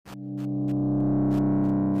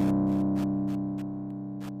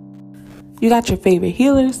You got your favorite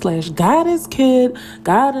healer / goddess kid,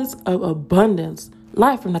 goddess of abundance,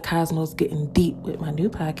 live from the cosmos, getting deep with my new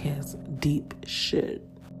podcast, Deep Shit.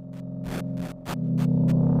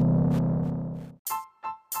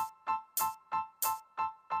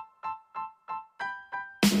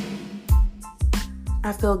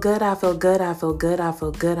 I feel good, I feel good, I feel good, I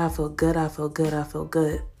feel good, I feel good, I feel good, I feel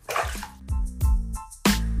good.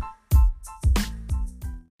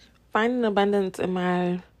 Finding abundance in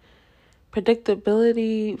my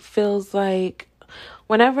predictability feels like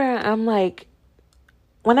whenever I'm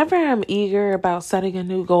eager about setting a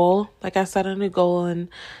new goal, like I set a new goal and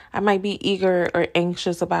I might be eager or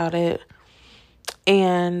anxious about it,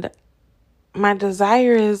 and my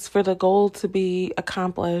desire is for the goal to be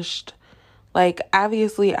accomplished. Like,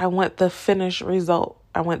 obviously, I want the finished result.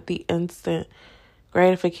 I want the instant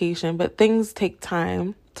gratification, but things take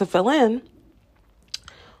time to fill in.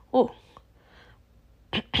 Oh,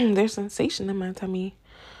 there's sensation in my tummy.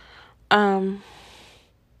 Yeah,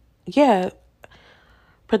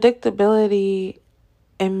 predictability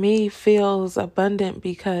in me feels abundant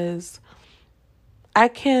because I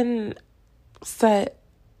can set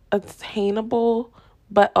attainable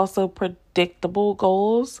but also predictable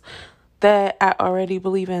goals that I already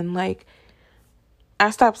believe in. Like,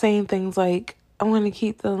 I stopped saying things like, I want to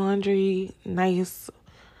keep the laundry nice.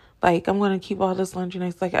 Like, I'm going to keep all this laundry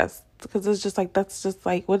nice. Like, because it's just like, that's just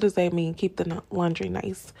like, what does that mean? Keep the laundry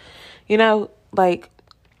nice. You know, like,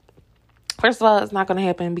 first of all, it's not going to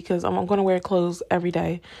happen because I'm going to wear clothes every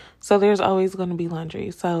day. So there's always going to be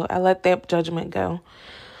laundry. So I let that judgment go.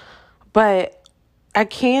 But I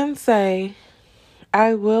can say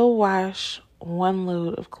I will wash one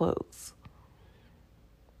load of clothes.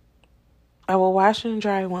 I will wash and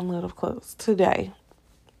dry one load of clothes today.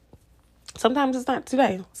 Sometimes it's not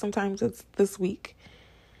today. Sometimes it's this week.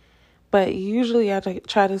 But usually I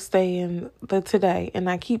try to stay in the today. And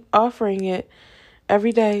I keep offering it.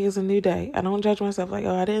 Every day is a new day. I don't judge myself like,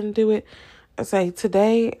 oh, I didn't do it. I say,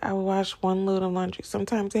 today I will wash one load of laundry.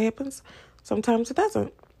 Sometimes it happens. Sometimes it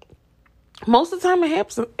doesn't. Most of the time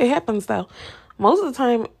it happens though. Most of the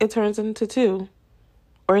time it turns into 2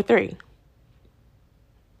 or 3.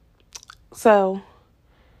 So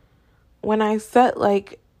when I set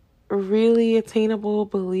like really attainable,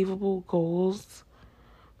 believable goals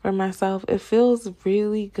for myself, it feels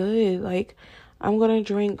really good. Like, I'm going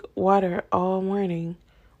to drink water all morning.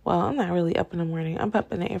 Well, I'm not really up in the morning. I'm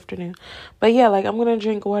up in the afternoon. But yeah, like, I'm going to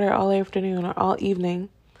drink water all afternoon or all evening.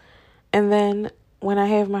 And then when I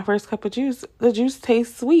have my first cup of juice, the juice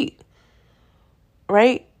tastes sweet.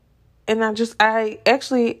 Right? And I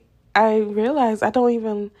realize I don't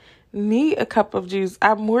even need a cup of juice.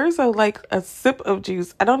 I'm more so like a sip of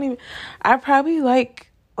juice. I probably like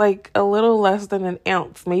a little less than an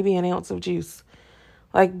ounce, maybe an ounce of juice.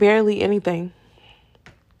 Like barely anything.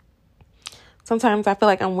 Sometimes I feel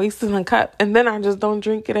like I'm wasting a cup and then I just don't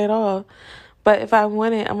drink it at all. But if I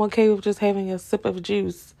want it, I'm okay with just having a sip of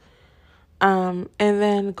juice. And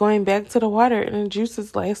then going back to the water, and the juice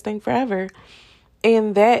is lasting forever.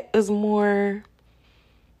 And that is more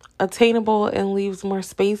attainable and leaves more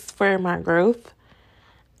space for my growth.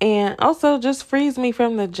 And also just frees me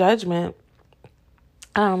from the judgment.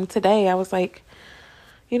 Today I was like,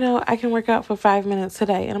 I can work out for 5 minutes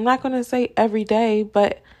today. And I'm not going to say every day,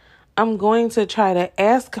 but I'm going to try to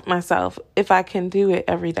ask myself if I can do it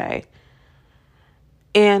every day.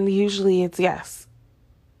 And usually it's yes.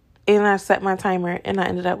 And I set my timer and I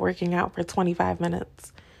ended up working out for 25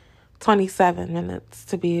 minutes, 27 minutes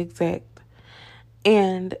to be exact.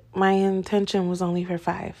 And my intention was only for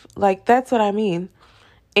 5. Like, that's what I mean.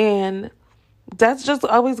 And that's just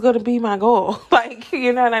always going to be my goal. Like,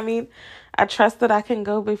 you know what I mean? I trust that I can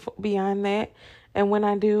go beyond that. And when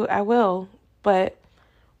I do, I will. But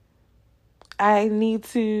I need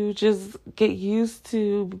to just get used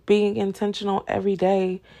to being intentional every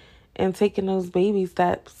day and taking those baby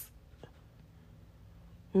steps.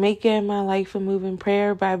 Making my life a moving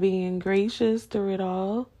prayer by being gracious through it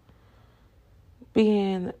all.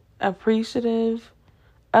 Being appreciative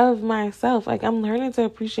of myself. Like, I'm learning to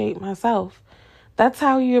appreciate myself. That's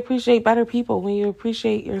how you appreciate better people, when you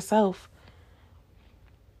appreciate yourself.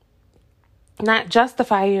 Not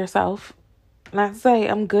justify yourself. Not say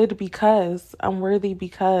I'm good because, I'm worthy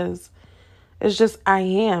because. It's just I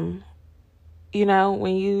am.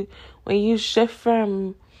 When you shift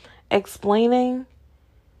from explaining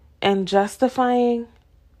and justifying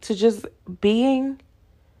to just being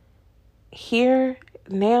here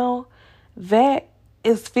now, that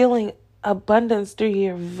is feeling abundance through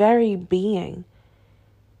your very being.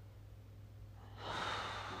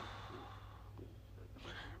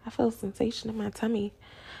 I feel a sensation in my tummy.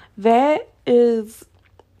 That is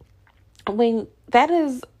when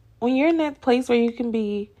you're in that place where you can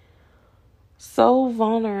be so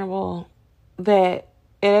vulnerable that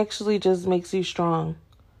it actually just makes you strong.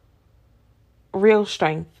 Real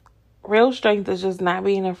strength. Real strength is just not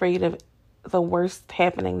being afraid of the worst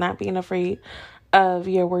happening, not being afraid of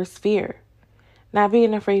your worst fear, not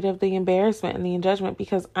being afraid of the embarrassment and the judgment,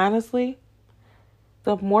 because honestly,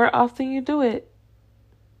 the more often you do it,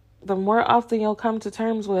 the more often you'll come to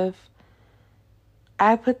terms with,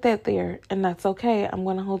 I put that there and that's okay. I'm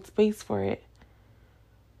going to hold space for it.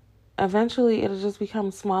 Eventually, it'll just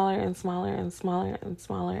become smaller and smaller and smaller and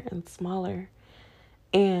smaller and smaller.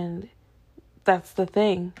 And that's the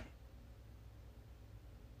thing.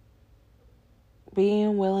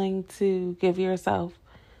 Being willing to give yourself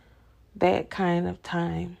that kind of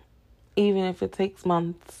time, even if it takes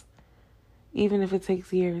months, even if it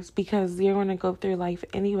takes years, because you're going to go through life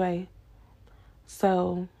anyway.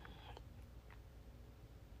 So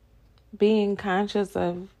being conscious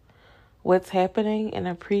of what's happening and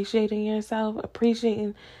appreciating yourself,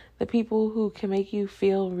 appreciating the people who can make you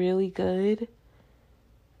feel really good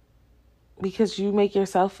because you make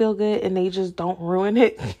yourself feel good and they just don't ruin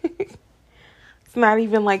it. It's not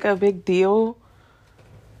even like a big deal.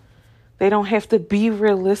 They don't have to be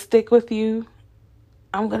realistic with you.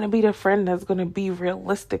 I'm going to be the friend that's going to be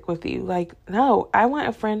realistic with you. Like, no, I want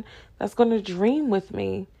a friend that's going to dream with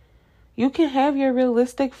me. You can have your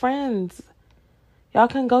realistic friends. Y'all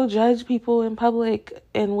can go judge people in public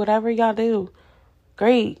and whatever y'all do.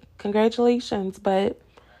 Great. Congratulations. But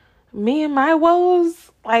me and my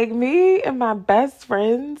woes, like me and my best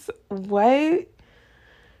friends, what?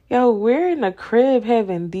 Yo, we're in the crib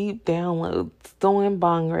having deep downloads, doing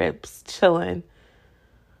bong rips, chilling.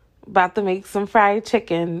 About to make some fried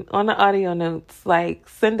chicken on the audio notes, like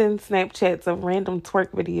sending Snapchats of random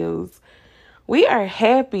twerk videos. We are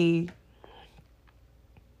happy.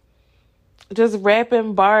 Just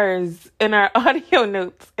rapping bars in our audio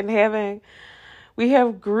notes and we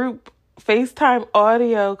have group FaceTime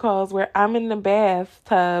audio calls where I'm in the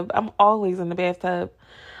bathtub. I'm always in the bathtub.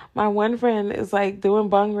 My one friend is like doing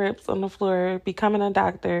bong rips on the floor, becoming a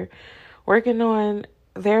doctor, working on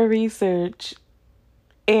their research.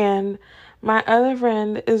 And my other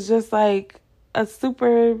friend is just like a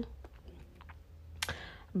super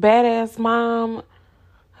badass mom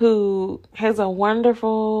who has a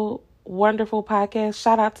wonderful, wonderful podcast.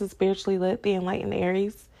 Shout out to Spiritually Lit, the Enlightened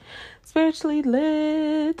Aries. Spiritually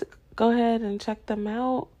Lit. Go ahead and check them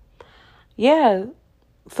out. Yeah.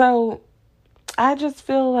 So I just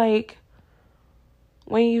feel like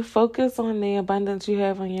when you focus on the abundance you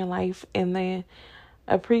have in your life and the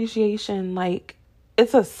appreciation, like,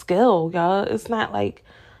 it's a skill, y'all. It's not like,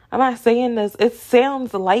 I'm not saying this, it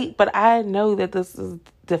sounds light, but I know that this is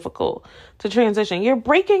difficult to transition. You're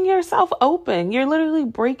breaking yourself open. You're literally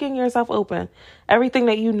breaking yourself open. Everything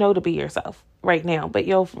that you know to be yourself right now, but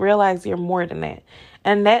you'll realize you're more than that.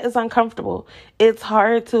 And that is uncomfortable. It's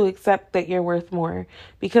hard to accept that you're worth more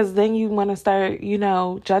because then you want to start,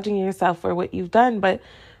 judging yourself for what you've done, but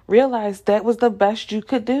realize that was the best you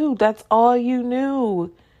could do. That's all you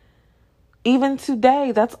knew. Even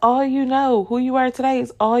today, that's all you know. Who you are today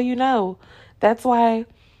is all you know. That's why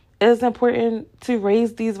it is important to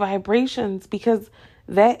raise these vibrations, because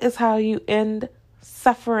that is how you end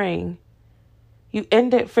suffering. You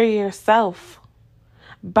end it for yourself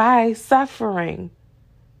by suffering.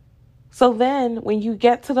 So then when you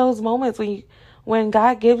get to those moments, when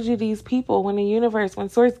God gives you these people, when the universe, when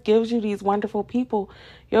Source gives you these wonderful people,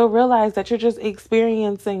 you'll realize that you're just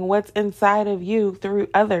experiencing what's inside of you through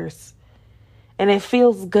others. And it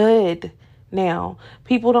feels good now.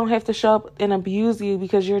 People don't have to show up and abuse you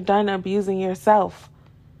because you're done abusing yourself.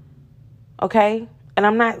 Okay? And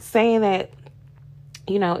I'm not saying that,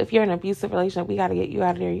 if you're in an abusive relationship, we got to get you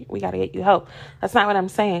out of there. We got to get you help. That's not what I'm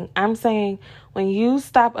saying. I'm saying when you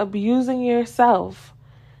stop abusing yourself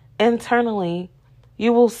internally,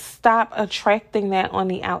 you will stop attracting that on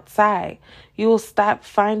the outside. You will stop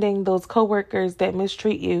finding those coworkers that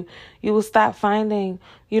mistreat you. You will stop finding,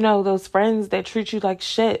 those friends that treat you like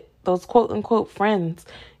shit, those quote unquote friends.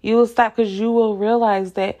 You will stop because you will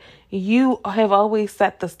realize that you have always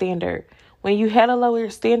set the standard. When you had a lower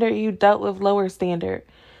standard, you dealt with lower standard.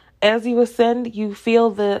 As you ascend, you feel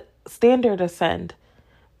the standard ascend.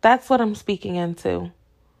 That's what I'm speaking into.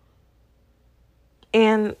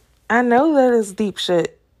 And I know that is deep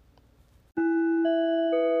shit.